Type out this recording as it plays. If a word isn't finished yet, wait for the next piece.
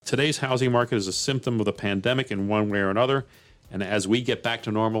today's housing market is a symptom of the pandemic in one way or another, and as we get back to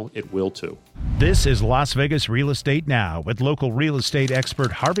normal, it will too. This is Las Vegas Real Estate Now with local real estate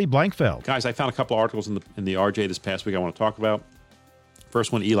expert Harvey Blankfeld. Guys, I found a couple of articles in the RJ this past week I want to talk about.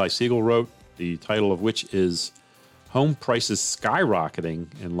 First one, Eli Siegel wrote, the title of which is Home Prices Skyrocketing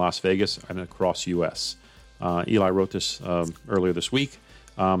in Las Vegas and across U.S. Eli wrote this earlier this week.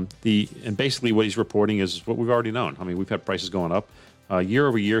 And basically what he's reporting is what we've already known. I mean, we've had prices going up. Year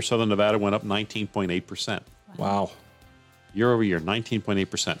over year, Southern Nevada went up 19.8%. Wow. Year over year,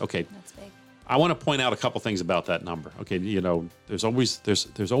 19.8%. Okay. That's big. I want to point out a couple things about that number. Okay, there's always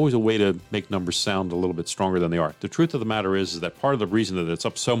a way to make numbers sound a little bit stronger than they are. The truth of the matter is that part of the reason that it's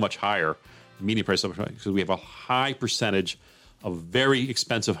up so much higher, the median price up, because we have a high percentage of very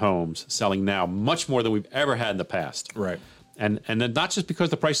expensive homes selling now, much more than we've ever had in the past. Right. And then not just because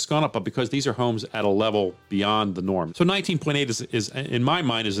the price has gone up, but because these are homes at a level beyond the norm. So 19.8 is in my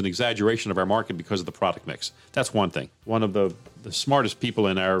mind, is an exaggeration of our market because of the product mix. That's one thing. One of the smartest people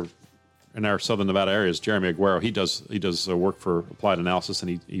in our Southern Nevada area is Jeremy Aguero. He does work for Applied Analysis,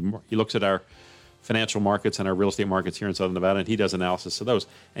 and he looks at our financial markets and our real estate markets here in Southern Nevada, and he does analysis of those.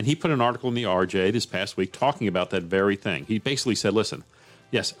 And he put an article in the RJ this past week talking about that very thing. He basically said, listen,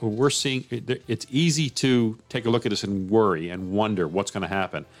 yes, we're seeing it's easy to take a look at this and worry and wonder what's going to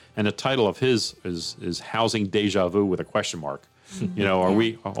happen. And the title of his is Housing Deja Vu with a question mark. Are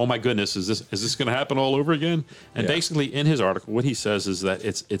we, oh my goodness, is this going to happen all over again? And basically in his article, what he says is that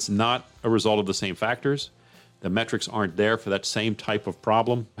it's not a result of the same factors. The metrics aren't there for that same type of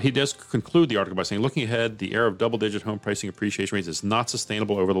problem. He does conclude the article by saying, looking ahead, the era of double-digit home pricing appreciation rates is not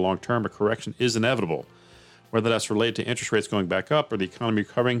sustainable over the long term. A correction is inevitable, whether that's related to interest rates going back up or the economy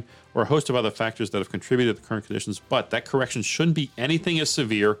recovering or a host of other factors that have contributed to the current conditions. But that correction shouldn't be anything as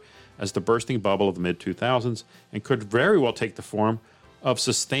severe as the bursting bubble of the mid-2000s and could very well take the form of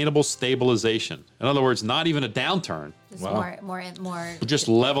sustainable stabilization. In other words, not even a downturn. Just more. Just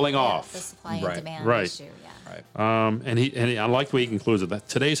leveling off. The supply and demand issue. Yeah. Right. And I like the way he concludes it, that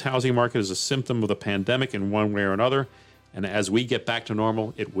today's housing market is a symptom of the pandemic in one way or another, and as we get back to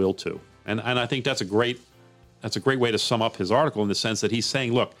normal, it will too. And I think that's a great way to sum up his article in the sense that he's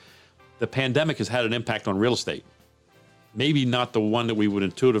saying, look, the pandemic has had an impact on real estate. Maybe not the one that we would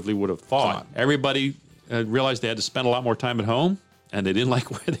intuitively have thought. Everybody realized they had to spend a lot more time at home, and they didn't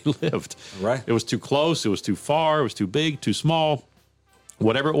like where they lived. Right. It was too close. It was too far. It was too big, too small.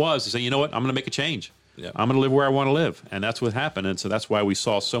 Whatever it was, they say, you know what, I'm going to make a change. Yep. I'm going to live where I want to live. And that's what happened. And so that's why we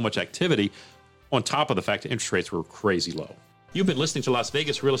saw so much activity on top of the fact that interest rates were crazy low. You've been listening to Las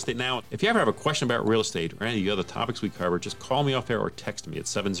Vegas Real Estate Now. If you ever have a question about real estate or any of the other topics we cover, just call me off air or text me at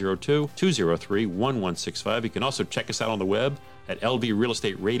 702-203-1165. You can also check us out on the web at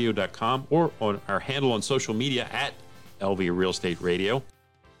lvrealestateradio.com or on our handle on social media at LV Real Estate Radio.